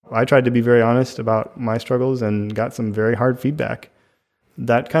I tried to be very honest about my struggles and got some very hard feedback.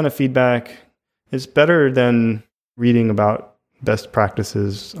 That kind of feedback is better than reading about best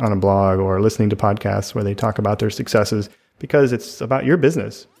practices on a blog or listening to podcasts where they talk about their successes, because it's about your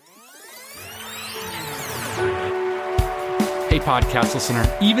business. Hey, podcast listener,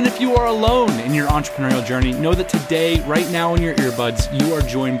 even if you are alone in your entrepreneurial journey, know that today, right now in your earbuds, you are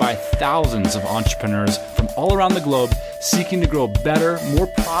joined by thousands of entrepreneurs from all around the globe seeking to grow better, more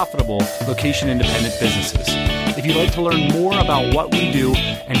profitable, location-independent businesses. If you'd like to learn more about what we do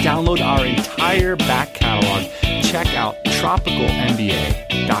and download our entire back catalog, check out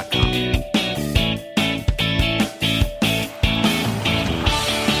tropicalmba.com.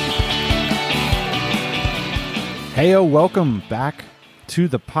 Heyo, welcome back to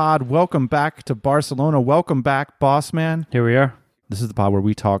the pod. Welcome back to Barcelona. Welcome back, boss man. Here we are. This is the pod where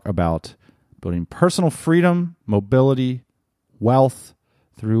we talk about building personal freedom, mobility, wealth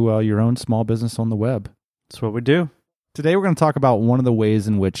through your own small business on the web. That's what we do. Today, we're going to talk about one of the ways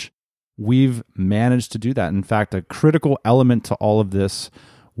in which we've managed to do that. In fact, a critical element to all of this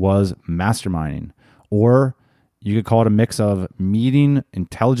was masterminding, or you could call it a mix of meeting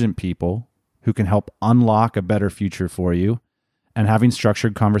intelligent people who can help unlock a better future for you and having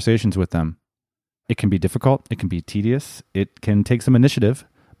structured conversations with them. It can be difficult. It can be tedious. It can take some initiative,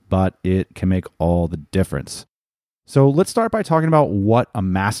 but it can make all the difference. So let's start by talking about what a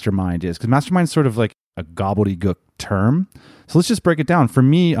mastermind is, because mastermind is sort of like a gobbledygook term. So let's just break it down. For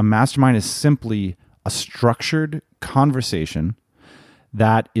me, a mastermind is simply a structured conversation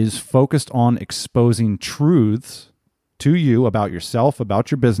that is focused on exposing truths to you about yourself,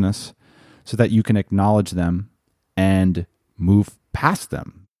 about your business, so that you can acknowledge them and move past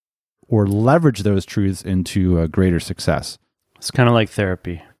them or leverage those truths into a greater success. It's kind of like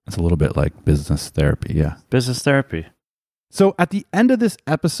therapy. It's a little bit like business therapy, yeah. Business therapy. So at the end of this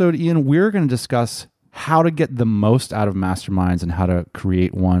episode, Ian, we're going to discuss how to get the most out of masterminds and how to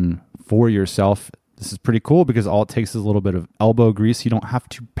create one for yourself. This is pretty cool because all it takes is a little bit of elbow grease. You don't have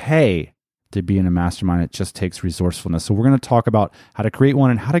to pay to be in a mastermind. It just takes resourcefulness. So we're going to talk about how to create one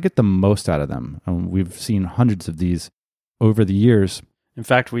and how to get the most out of them. And we've seen hundreds of these over the years. In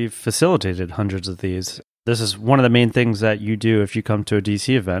fact, we've facilitated hundreds of these. This is one of the main things that you do if you come to a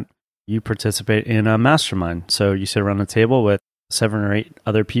DC event. You participate in a mastermind. So you sit around a table with 7 or 8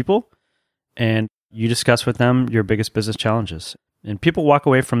 other people and you discuss with them your biggest business challenges. And people walk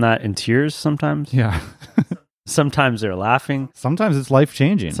away from that in tears sometimes. Yeah. Sometimes they're laughing. Sometimes it's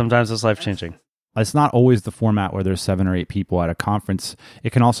life-changing. Sometimes it's life-changing. It's not always the format where there's 7 or 8 people at a conference.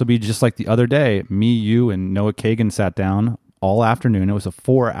 It can also be just like the other day, me, you, and Noah Kagan sat down all afternoon. It was a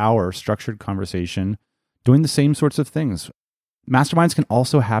 4-hour structured conversation doing the same sorts of things. Masterminds can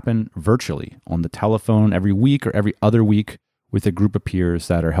also happen virtually on the telephone every week or every other week with a group of peers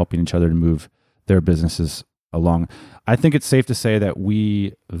that are helping each other to move their businesses along. I think it's safe to say that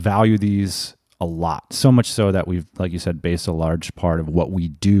we value these a lot, so much so that we've, like you said, based a large part of what we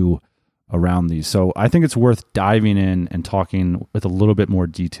do around these. So I think it's worth diving in and talking with a little bit more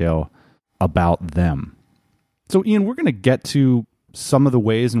detail about them. So Ian, we're going to get to some of the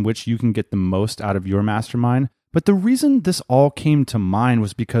ways in which you can get the most out of your mastermind. But the reason this all came to mind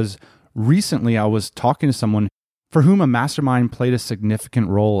was because recently I was talking to someone for whom a mastermind played a significant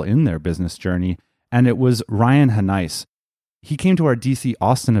role in their business journey, and it was Ryan Hanais. He came to our DC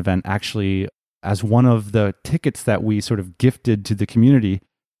Austin event actually as one of the tickets that we sort of gifted to the community.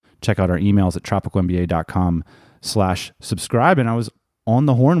 Check out our emails at tropicalmba.com/subscribe. And I was on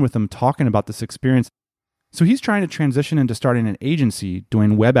the horn with him talking about this experience. So he's trying to transition into starting an agency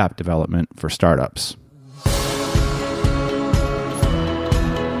doing web app development for startups.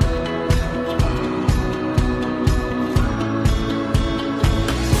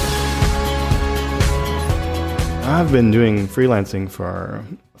 I've been doing freelancing for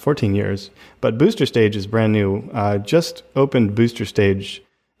 14 years, but Booster Stage is brand new. Just opened Booster Stage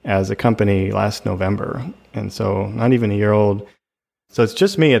as a company last November, and so not even a year old. So it's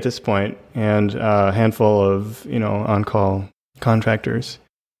just me at this point and a handful of, on-call contractors.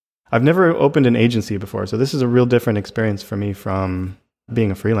 I've never opened an agency before, so this is a real different experience for me from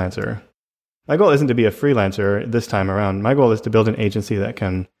being a freelancer. My goal isn't to be a freelancer this time around. My goal is to build an agency that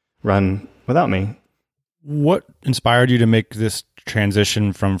can run without me. What inspired you to make this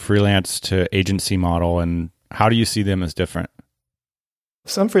transition from freelance to agency model, and how do you see them as different?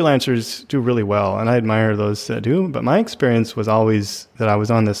 Some freelancers do really well, and I admire those that do, but my experience was always that I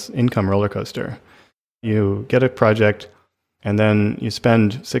was on this income roller coaster. You get a project, and then you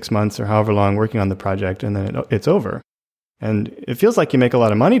spend 6 months or however long working on the project, and then it's over. And it feels like you make a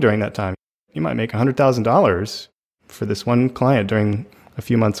lot of money during that time. You might make $100,000 for this one client during a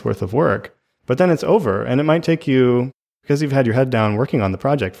few months worth of work, but then it's over. And it might take you, because you've had your head down working on the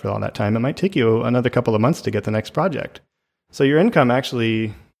project for all that time, it might take you another couple of months to get the next project. So your income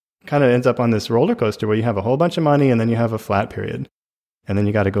actually kind of ends up on this roller coaster where you have a whole bunch of money and then you have a flat period. And then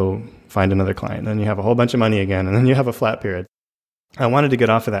you got to go find another client. And then you have a whole bunch of money again, and then you have a flat period. I wanted to get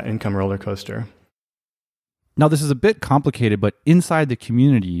off of that income roller coaster. Now, this is a bit complicated, but inside the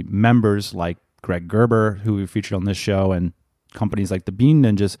community, members like Greg Gerber, who we featured on this show, and companies like the Bean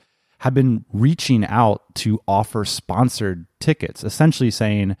Ninjas have been reaching out to offer sponsored tickets, essentially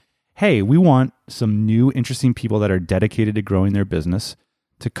saying, hey, we want some new, interesting people that are dedicated to growing their business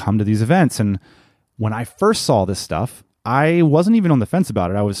to come to these events. And when I first saw this stuff, I wasn't even on the fence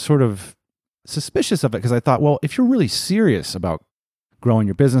about it. I was sort of suspicious of it because I thought, well, if you're really serious about growing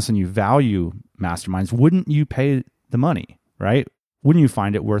your business and you value masterminds, wouldn't you pay the money, right? Wouldn't you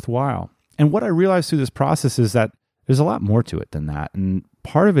find it worthwhile? And what I realized through this process is that there's a lot more to it than that. And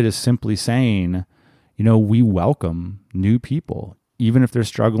part of it is simply saying, we welcome new people, even if they're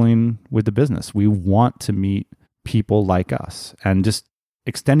struggling with the business. We want to meet people like us, and just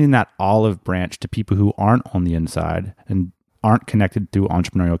extending that olive branch to people who aren't on the inside and aren't connected to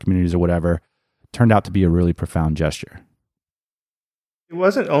entrepreneurial communities or whatever turned out to be a really profound gesture. It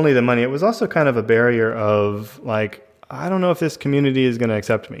wasn't only the money. It was also kind of a barrier of like, I don't know if this community is going to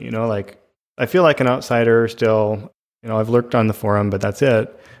accept me. I feel like an outsider still. I've lurked on the forum, but that's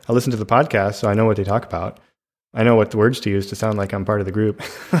it. I listen to the podcast, so I know what they talk about. I know what the words to use to sound like I'm part of the group.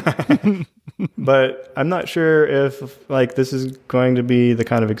 But I'm not sure if this is going to be the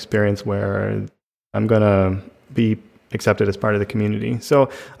kind of experience where I'm going to be accepted as part of the community. So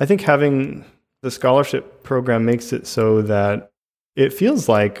I think having the scholarship program makes it so that it feels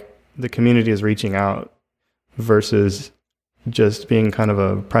like the community is reaching out versus just being kind of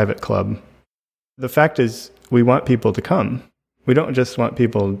a private club. The fact is, we want people to come. We don't just want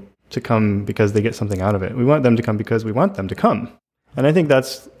people to come because they get something out of it. We want them to come because we want them to come. And I think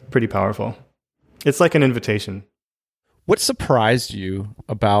that's pretty powerful. It's like an invitation. What surprised you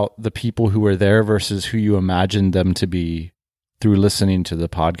about the people who were there versus who you imagined them to be through listening to the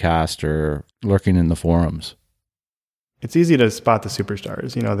podcast or lurking in the forums? It's easy to spot the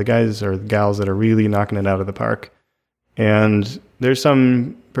superstars, the guys or gals that are really knocking it out of the park. And there's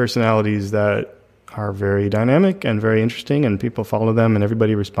some personalities that are very dynamic and very interesting, and people follow them and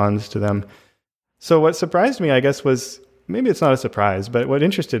everybody responds to them. So what surprised me, I guess, was, maybe it's not a surprise, but what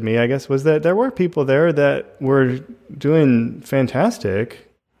interested me, I guess, was that there were people there that were doing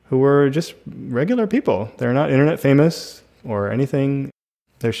fantastic, who were just regular people. They're not internet famous or anything.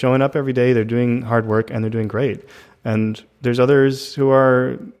 They're showing up every day, they're doing hard work, and they're doing great. And there's others who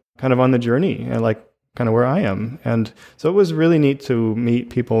are kind of on the journey, and kind of where I am. And so it was really neat to meet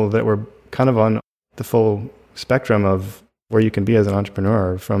people that were kind of on the full spectrum of where you can be as an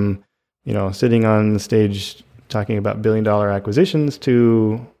entrepreneur, from, sitting on the stage talking about billion-dollar acquisitions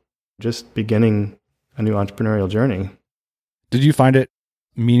to just beginning a new entrepreneurial journey. Did you find it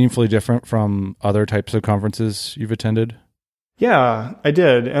meaningfully different from other types of conferences you've attended? Yeah, I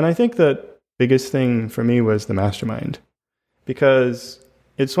did. And I think that biggest thing for me was the mastermind, because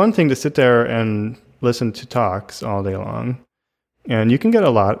it's one thing to sit there and listen to talks all day long, and you can get a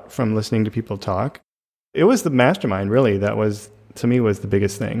lot from listening to people talk. It was the mastermind, really, that was, to me, was the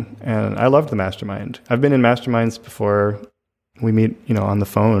biggest thing. And I loved the mastermind. I've been in masterminds before. We meet, on the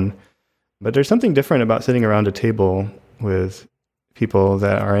phone, but there's something different about sitting around a table with people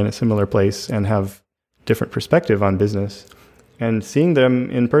that are in a similar place and have different perspective on business, and seeing them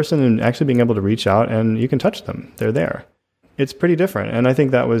in person and actually being able to reach out and you can touch them. They're there. It's pretty different. And I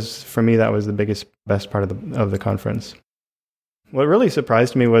think that was, for me, that was the best part of the conference. What really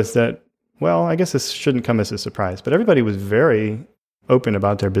surprised me was that, well, I guess this shouldn't come as a surprise, but everybody was very open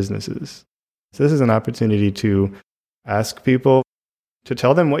about their businesses. So this is an opportunity to ask people to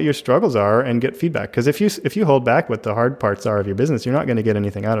tell them what your struggles are and get feedback. Because if you hold back what the hard parts are of your business, you're not going to get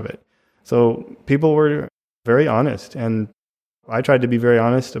anything out of it. So people were very honest, and I tried to be very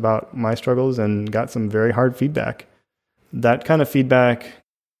honest about my struggles and got some very hard feedback. That kind of feedback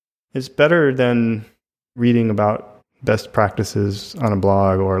is better than reading about best practices on a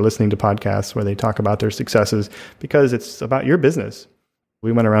blog or listening to podcasts where they talk about their successes, because it's about your business.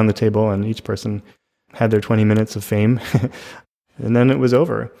 We went around the table and each person had their 20 minutes of fame and then it was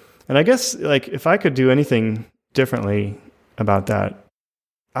over. And I guess if I could do anything differently about that,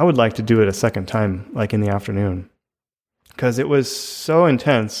 I would like to do it a second time, in the afternoon. Because it was so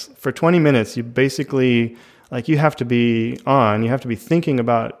intense. For 20 minutes, you basically, you have to be on, you have to be thinking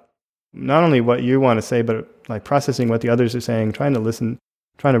about not only what you want to say, but processing what the others are saying, trying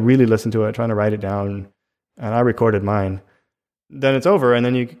to really listen to it, trying to write it down. And I recorded mine. then it's over, and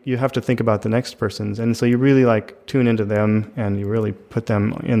then you have to think about the next person's. And so you really like tune into them and you really put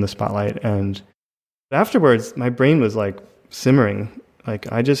them in the spotlight. And afterwards, my brain was like simmering.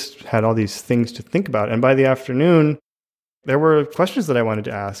 Like I just had all these things to think about. And by the afternoon, there were questions that I wanted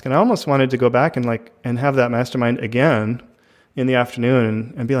to ask. And I almost wanted to go back and have that mastermind again in the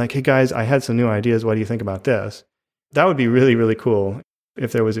afternoon and be like, hey guys, I had some new ideas. What do you think about this? That would be really, really cool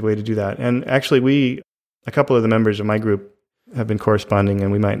if there was a way to do that. And actually a couple of the members of my group have been corresponding, and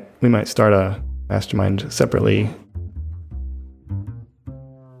we might start a mastermind separately.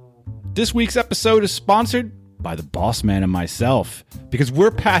 This week's episode is sponsored by the Boss Man and myself, because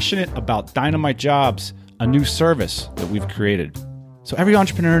we're passionate about Dynamite Jobs, a new service that we've created. So every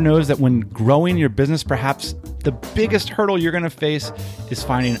entrepreneur knows that when growing your business, perhaps the biggest hurdle you're going to face is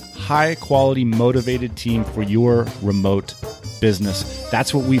finding high quality, motivated team for your remote business.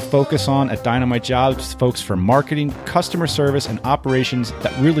 That's what we focus on at Dynamite Jobs, folks for marketing, customer service, and operations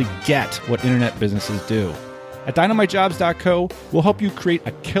that really get what internet businesses do. At dynamitejobs.co, we'll help you create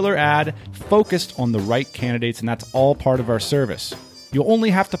a killer ad focused on the right candidates, and that's all part of our service. You'll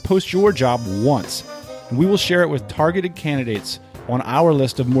only have to post your job once, and we will share it with targeted candidates on our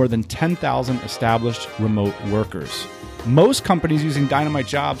list of more than 10,000 established remote workers. Most companies using Dynamite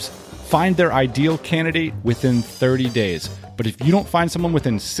Jobs find their ideal candidate within 30 days. But if you don't find someone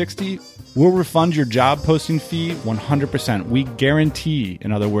within 60, we'll refund your job posting fee 100%. We guarantee,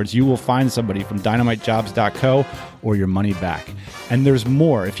 in other words, you will find somebody from dynamitejobs.co or your money back. And there's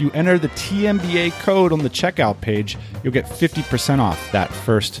more. If you enter the TMBA code on the checkout page, you'll get 50% off that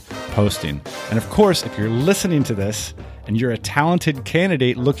first posting. And of course, if you're listening to this and you're a talented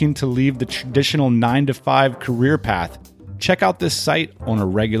candidate looking to leave the traditional 9-to-5 career path, check out this site on a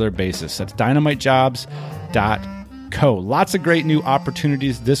regular basis. That's dynamitejobs.co. Lots of great new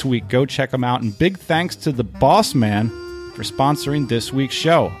opportunities this week. Go check them out. And big thanks to the Boss Man for sponsoring this week's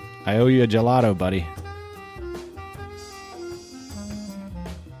show. I owe you a gelato, buddy.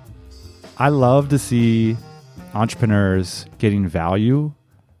 I love to see entrepreneurs getting value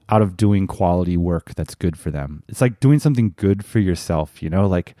out of doing quality work that's good for them. It's like doing something good for yourself,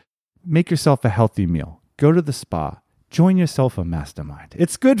 like make yourself a healthy meal, go to the spa, join yourself a mastermind.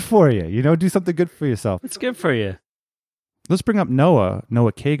 It's good for you, do something good for yourself. It's good for you. Let's bring up Noah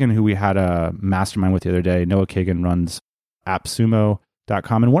Kagan, who we had a mastermind with the other day. Noah Kagan runs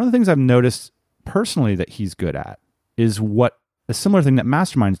appsumo.com. And one of the things I've noticed personally that he's good at is a similar thing that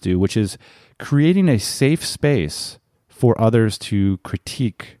masterminds do, which is creating a safe space for others to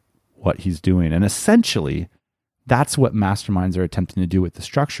critique what he's doing. And essentially, that's what masterminds are attempting to do with the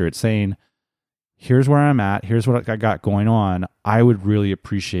structure. It's saying, here's where I'm at. Here's what I got going on. I would really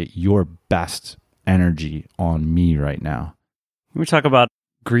appreciate your best energy on me right now. Can we talk about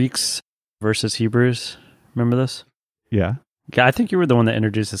Greeks versus Hebrews? Remember this? Yeah. Yeah, I think you were the one that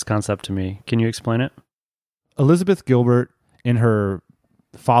introduced this concept to me. Can you explain it? Elizabeth Gilbert, in her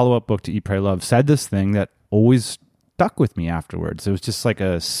follow-up book to Eat, Pray, Love, said this thing that always stuck with me afterwards. It was just like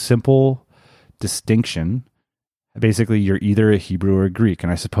a simple distinction. Basically, you're either a Hebrew or a Greek,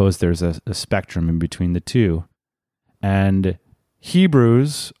 and I suppose there's a spectrum in between the two. And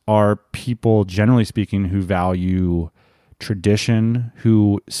Hebrews are people, generally speaking, who value tradition,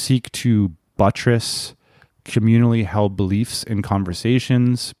 who seek to buttress communally held beliefs in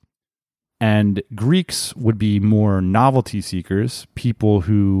conversations. And Greeks would be more novelty seekers, people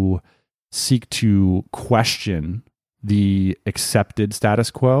who seek to question the accepted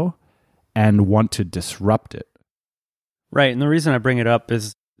status quo and want to disrupt it. Right. And the reason I bring it up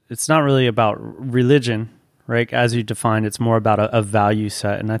is it's not really about religion, right? As you defined, it's more about a value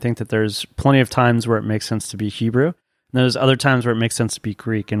set. And I think that there's plenty of times where it makes sense to be Hebrew. And there's other times where it makes sense to be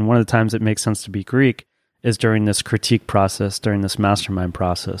Greek. And one of the times it makes sense to be Greek is during this critique process, during this mastermind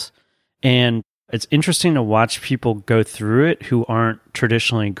process. And it's interesting to watch people go through it who aren't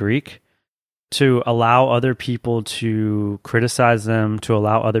traditionally Greek, to allow other people to criticize them, to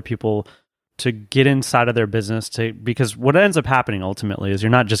allow other people to get inside of their business, because what ends up happening ultimately is you're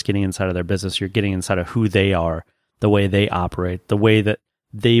not just getting inside of their business, you're getting inside of who they are, the way they operate, the way that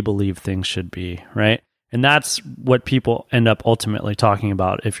they believe things should be, right? And that's what people end up ultimately talking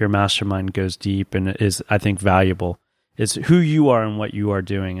about if your mastermind goes deep and is, I think, valuable, is who you are and what you are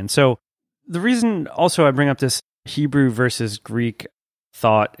doing. And so the reason also I bring up this Hebrew versus Greek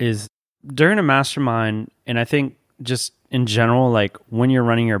thought is during a mastermind, and I think just in general, like when you're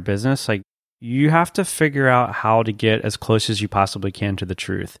running your business, like you have to figure out how to get as close as you possibly can to the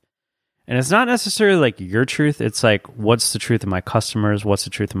truth. And it's not necessarily like your truth. It's like, what's the truth of my customers? What's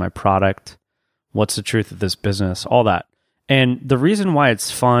the truth of my product? What's the truth of this business? All that. And the reason why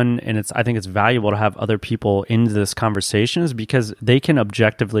it's fun and I think it's valuable to have other people into this conversation is because they can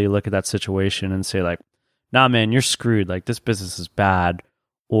objectively look at that situation and say like, nah, man, you're screwed. Like this business is bad.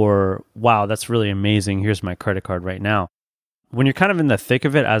 Or, wow, that's really amazing. Here's my credit card right now. When you're kind of in the thick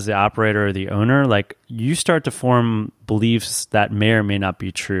of it as the operator or the owner, like you start to form beliefs that may or may not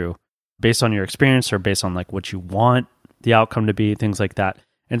be true based on your experience or based on like what you want the outcome to be, things like that.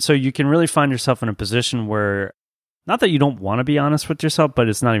 And so you can really find yourself in a position where, not that you don't want to be honest with yourself, but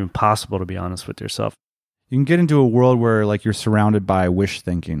it's not even possible to be honest with yourself. You can get into a world where like you're surrounded by wish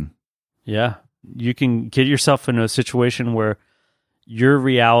thinking. Yeah. You can get yourself in a situation where your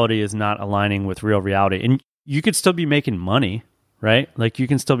reality is not aligning with real reality. And you could still be making money, right? Like you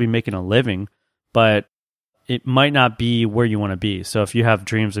can still be making a living, but it might not be where you want to be. So if you have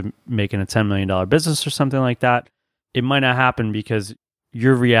dreams of making a $10 million business or something like that, it might not happen because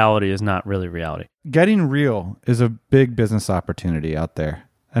your reality is not really reality. Getting real is a big business opportunity out there.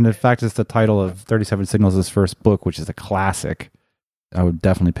 And in fact, it's the title of 37 Signals' first book, which is a classic. I would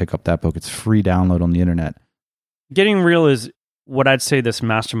definitely pick up that book. It's free download on the internet. Getting real is what I'd say this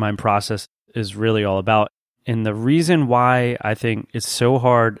mastermind process is really all about. And the reason why I think it's so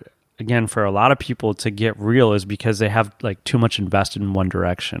hard, again, for a lot of people to get real is because they have like too much invested in one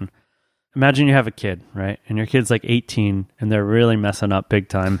direction. Imagine you have a kid, right? And your kid's like 18 and they're really messing up big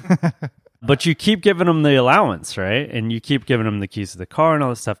time. But you keep giving them the allowance, right? And you keep giving them the keys to the car and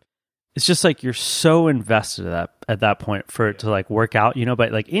all this stuff. It's just like you're so invested at that point for it to like work out, you know?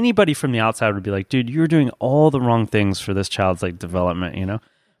 But like anybody from the outside would be like, dude, you're doing all the wrong things for this child's like development, you know?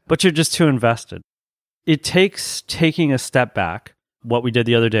 But you're just too invested. It takes taking a step back. What we did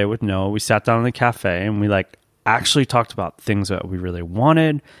the other day with Noah, we sat down in the cafe and we like actually talked about things that we really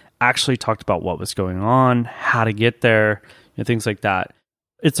wanted, actually talked about what was going on, how to get there, you know, things like that.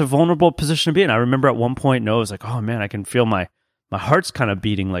 It's a vulnerable position to be in. I remember at one point, Noah was like, oh man, I can feel my heart's kind of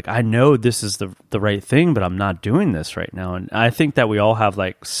beating. Like, I know this is the right thing, but I'm not doing this right now. And I think that we all have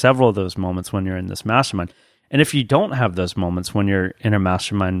like several of those moments when you're in this mastermind. And if you don't have those moments when you're in a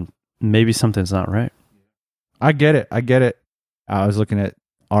mastermind, maybe something's not right. I get it. I was looking at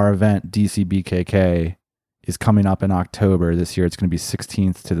our event, DCBKK, is coming up in October this year. It's going to be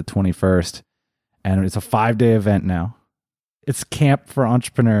 16th to the 21st. And it's a 5-day event now. It's camp for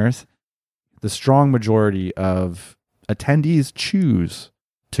entrepreneurs. The strong majority of attendees choose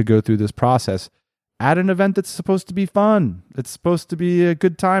to go through this process at an event that's supposed to be fun. It's supposed to be a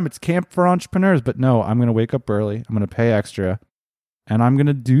good time. It's camp for entrepreneurs. But no, I'm going to wake up early. I'm going to pay extra. And I'm going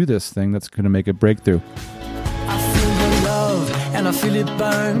to do this thing that's going to make a breakthrough. I feel the love and I feel it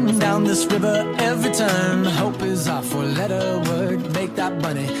burn down this river every turn. Hope is our four-letter word. Make that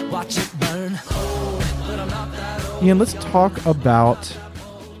money, watch it burn. Oh, but I'm not that old. Ian, let's talk about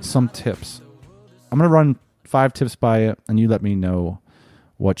some tips. I'm going to run 5 tips by you, and you let me know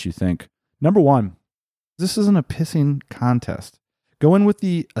what you think. Number 1, this isn't a pissing contest. Go in with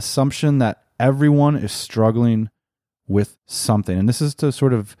the assumption that everyone is struggling with something. And this is to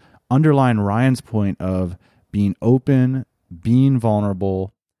sort of underline Ryan's point of being open, being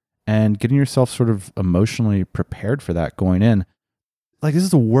vulnerable, and getting yourself sort of emotionally prepared for that going in. Like, this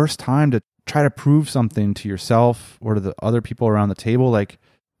is the worst time to try to prove something to yourself or to the other people around the table. Like,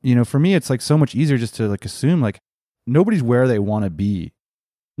 you know, for me, it's like so much easier just to like assume like nobody's where they want to be.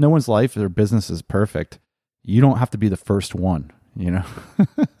 No one's life or their business is perfect. You don't have to be the first one, you know?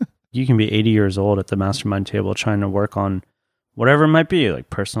 You can be 80 years old at the mastermind table trying to work on whatever it might be, like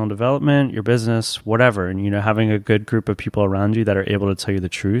personal development, your business, whatever. And, you know, having a good group of people around you that are able to tell you the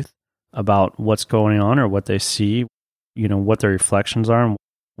truth about what's going on or what they see, you know, what their reflections are and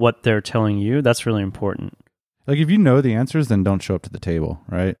what they're telling you, that's really important. Like, if you know the answers, then don't show up to the table,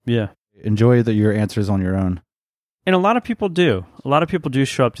 right? Yeah. Enjoy your answers on your own. And a lot of people do. A lot of people do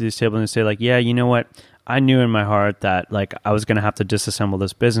show up to these tables and say like, yeah, you know what? I knew in my heart that like I was going to have to disassemble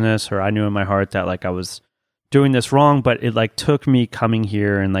this business, or I knew in my heart that like I was doing this wrong, but it like took me coming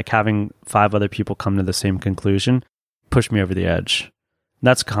here and like having 5 other people come to the same conclusion, pushed me over the edge.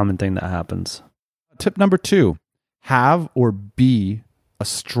 That's a common thing that happens. Tip number 2, have or be a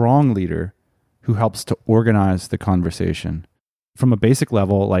strong leader who helps to organize the conversation. From a basic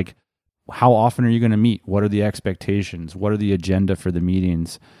level, like, how often are you going to meet? What are the expectations? What are the agenda for the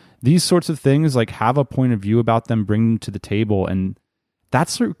meetings? These sorts of things, like, have a point of view about them, bring them to the table, and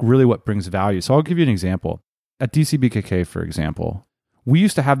that's really what brings value. So I'll give you an example. At DCBKK, for example, we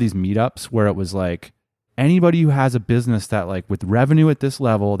used to have these meetups where it was like, anybody who has a business that like with revenue at this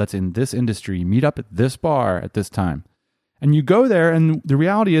level, that's in this industry, meet up at this bar at this time. And you go there, and the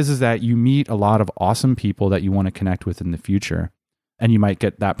reality is that you meet a lot of awesome people that you want to connect with in the future. And you might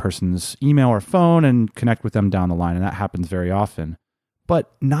get that person's email or phone and connect with them down the line. And that happens very often.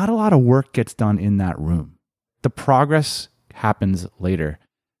 But not a lot of work gets done in that room. The progress happens later.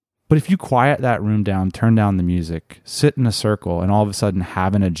 But if you quiet that room down, turn down the music, sit in a circle, and all of a sudden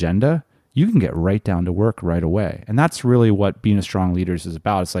have an agenda, you can get right down to work right away. And that's really what being a strong leader is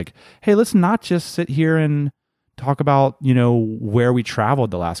about. It's like, hey, let's not just sit here and talk about, where we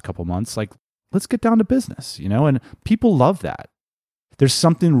traveled the last couple months. Like, let's get down to business, and people love that. There's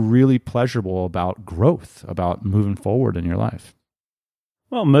something really pleasurable about growth, about moving forward in your life.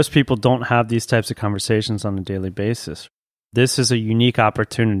 Well, most people don't have these types of conversations on a daily basis. This is a unique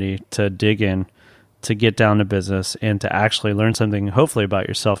opportunity to dig in, to get down to business, and to actually learn something, hopefully, about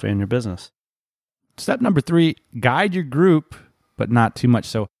yourself and your business. Step number 3, guide your group, but not too much.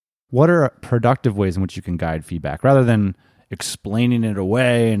 So what are productive ways in which you can guide feedback? Rather than explaining it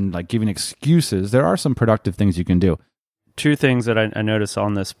away and like giving excuses, there are some productive things you can do. 2 things that I notice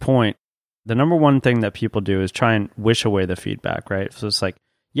on this point. The number one thing that people do is try and wish away the feedback, right? So it's like,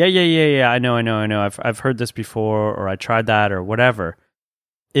 yeah, I know. I've heard this before, or I tried that, or whatever.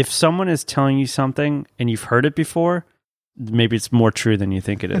 If someone is telling you something and you've heard it before, maybe it's more true than you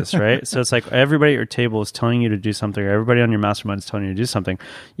think it is, right? So it's like everybody at your table is telling you to do something, or everybody on your mastermind is telling you to do something.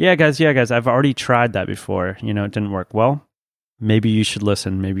 Yeah, guys, I've already tried that before. It didn't work. Well, maybe you should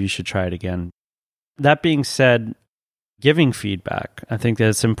listen. Maybe you should try it again. That being said, giving feedback, I think that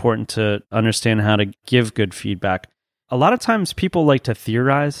it's important to understand how to give good feedback. A lot of times people like to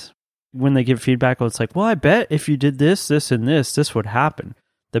theorize when they give feedback. Well, it's like, well, I bet if you did this, and this would happen.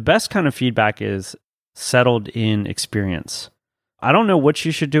 The best kind of feedback is settled in experience. I don't know what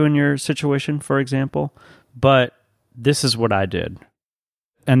you should do in your situation, for example, but this is what I did.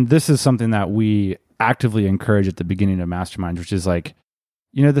 And this is something that we actively encourage at the beginning of masterminds, which is like,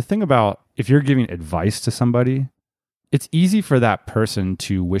 the thing about if you're giving advice to somebody, it's easy for that person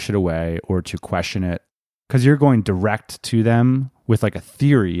to wish it away or to question it because you're going direct to them with like a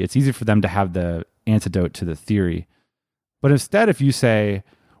theory. It's easy for them to have the antidote to the theory. But instead, if you say,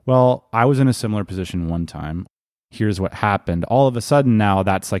 well, I was in a similar position one time, here's what happened, all of a sudden now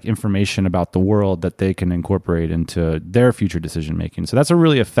that's like information about the world that they can incorporate into their future decision making. So that's a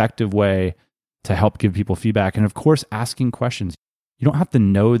really effective way to help give people feedback. And of course, asking questions. You don't have to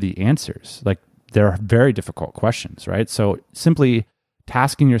know the answers. Like, they're very difficult questions, right? So simply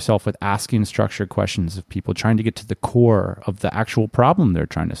tasking yourself with asking structured questions of people, trying to get to the core of the actual problem they're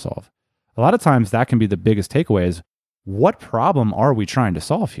trying to solve. A lot of times that can be the biggest takeaway is, what problem are we trying to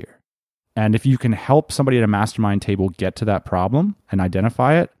solve here? And if you can help somebody at a mastermind table get to that problem and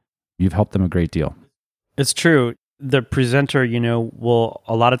identify it, you've helped them a great deal. It's true. The presenter, will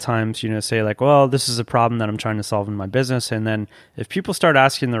a lot of times, say like, well, this is a problem that I'm trying to solve in my business. And then if people start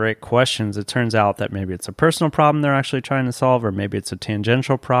asking the right questions, it turns out that maybe it's a personal problem they're actually trying to solve, or maybe it's a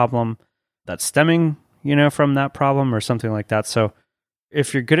tangential problem that's stemming, from that problem or something like that. So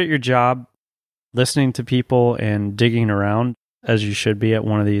if you're good at your job, listening to people and digging around as you should be at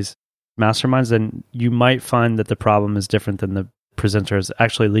one of these masterminds, then you might find that the problem is different than the presenter is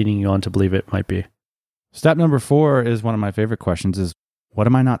actually leading you on to believe it might be. Step number 4 is one of my favorite questions is, what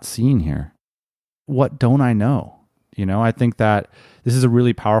am I not seeing here? What don't I know? I think that this is a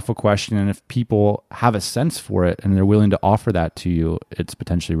really powerful question. And if people have a sense for it and they're willing to offer that to you, it's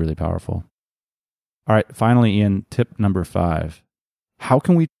potentially really powerful. All right. Finally, Ian, tip number 5. How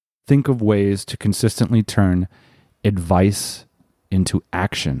can we think of ways to consistently turn advice into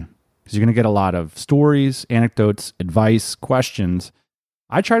action? Because you're going to get a lot of stories, anecdotes, advice, questions.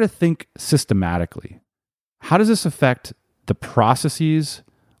 I try to think systematically. How does this affect the processes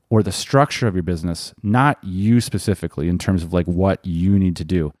or the structure of your business, not you specifically in terms of like what you need to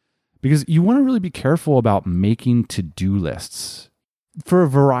do? Because you want to really be careful about making to-do lists. For a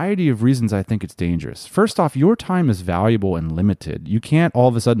variety of reasons, I think it's dangerous. First off, your time is valuable and limited. You can't all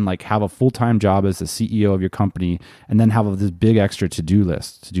of a sudden like have a full-time job as the CEO of your company and then have this big extra to-do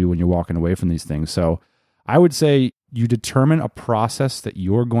list to do when you're walking away from these things. So I would say you determine a process that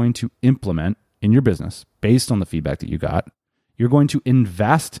you're going to implement in your business based on the feedback that you got. You're going to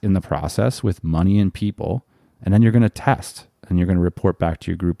invest in the process with money and people, and then you're going to test and you're going to report back to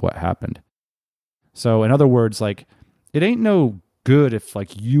your group what happened. So in other words, like, it ain't no good if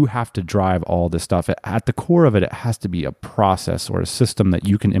like you have to drive all this stuff. At the core of it, it has to be a process or a system that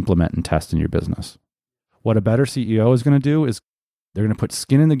you can implement and test in your business. What a better CEO is going to do is they're going to put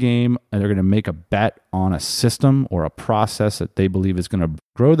skin in the game and they're going to make a bet on a system or a process that they believe is going to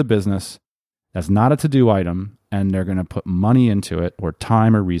grow the business. That's not a to-do item, and they're going to put money into it or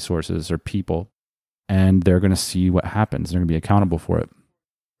time or resources or people, and they're going to see what happens. They're going to be accountable for it.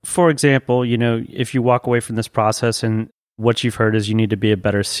 For example, if you walk away from this process and what you've heard is you need to be a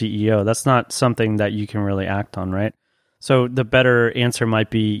better CEO. That's not something that you can really act on, right? So the better answer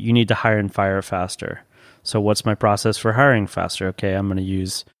might be you need to hire and fire faster. So what's my process for hiring faster? Okay, I'm going to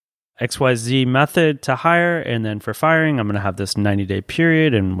use XYZ method to hire, and then for firing, I'm going to have this 90-day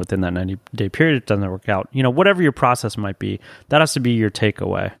period, and within that 90-day period, it doesn't work out. Whatever your process might be, that has to be your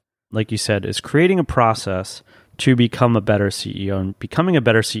takeaway. Like you said, is creating a process to become a better CEO, and becoming a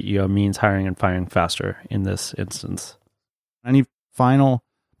better CEO means hiring and firing faster in this instance. Any final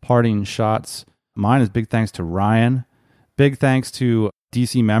parting shots? Mine is big thanks to Ryan. Big thanks to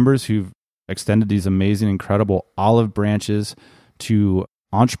DC members who've extended these amazing, incredible olive branches to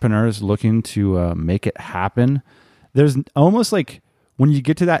entrepreneurs looking to make it happen. There's almost like when you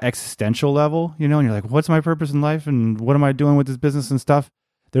get to that existential level, and you're like, what's my purpose in life and what am I doing with this business and stuff?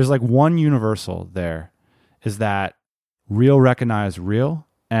 There's like one universal there, is that real recognize real,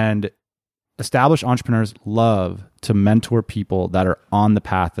 and established entrepreneurs love to mentor people that are on the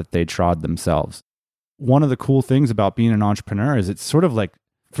path that they trod themselves. One of the cool things about being an entrepreneur is it's sort of like,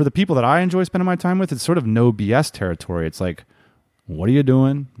 for the people that I enjoy spending my time with, it's sort of no BS territory. It's like, what are you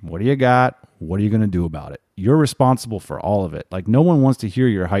doing? What do you got? What are you going to do about it? You're responsible for all of it. Like, no one wants to hear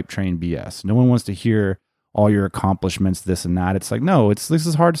your hype train BS. No one wants to hear all your accomplishments, this and that. It's like, no, this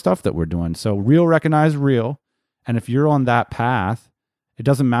is hard stuff that we're doing. So real recognize real. And if you're on that path, it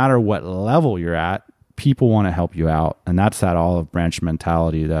doesn't matter what level you're at. People want to help you out. And that's that olive branch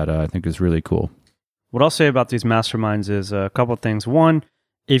mentality that I think is really cool. What I'll say about these masterminds is a couple of things. One,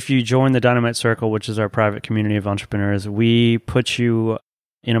 if you join the Dynamite Circle, which is our private community of entrepreneurs, we put you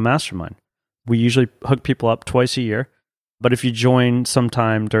in a mastermind. We usually hook people up twice a year. But if you join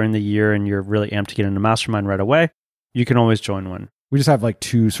sometime during the year and you're really amped to get into mastermind right away, you can always join one. We just have like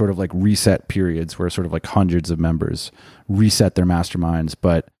two sort of like reset periods where sort of like hundreds of members reset their masterminds,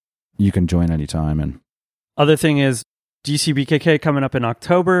 but you can join anytime. And other thing is DCBKK coming up in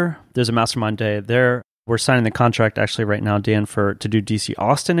October. There's a mastermind day there. We're signing the contract actually right now, Dan, to do DC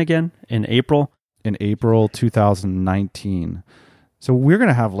Austin again in April. In April 2019. So we're going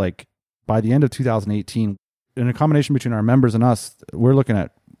to have like, by the end of 2018, in a combination between our members and us, we're looking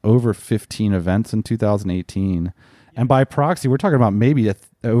at over 15 events in 2018. And by proxy, we're talking about maybe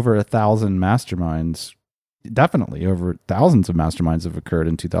over 1,000 masterminds. Definitely over thousands of masterminds have occurred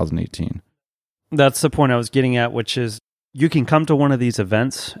in 2018. That's the point I was getting at, which is you can come to one of these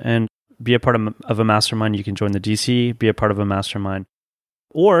events and be a part of a mastermind. You can join the DC, be a part of a mastermind.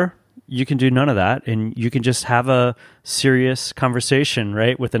 Or you can do none of that and you can just have a serious conversation,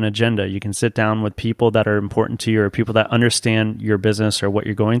 right, with an agenda. You can sit down with people that are important to you or people that understand your business or what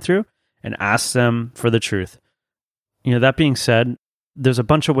you're going through and ask them for the truth. That being said, there's a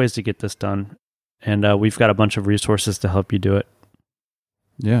bunch of ways to get this done, and we've got a bunch of resources to help you do it.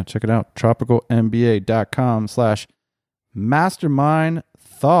 Yeah, check it out. tropicalmba.com/mastermind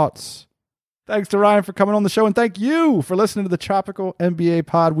thoughts. Thanks to Ryan for coming on the show, and thank you for listening to the Tropical MBA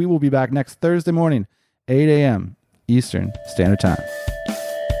Pod. We will be back next Thursday morning, 8 a.m. Eastern Standard Time.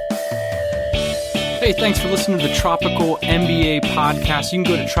 Hey, thanks for listening to the Tropical MBA podcast. You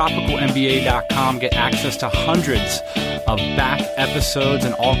can go to tropicalmba.com, get access to hundreds of back episodes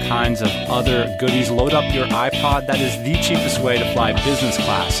and all kinds of other goodies. Load up your iPod. That is the cheapest way to fly business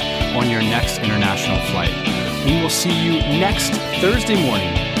class on your next international flight. We will see you next Thursday morning,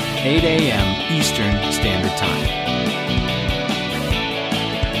 8 a.m. Eastern Standard Time.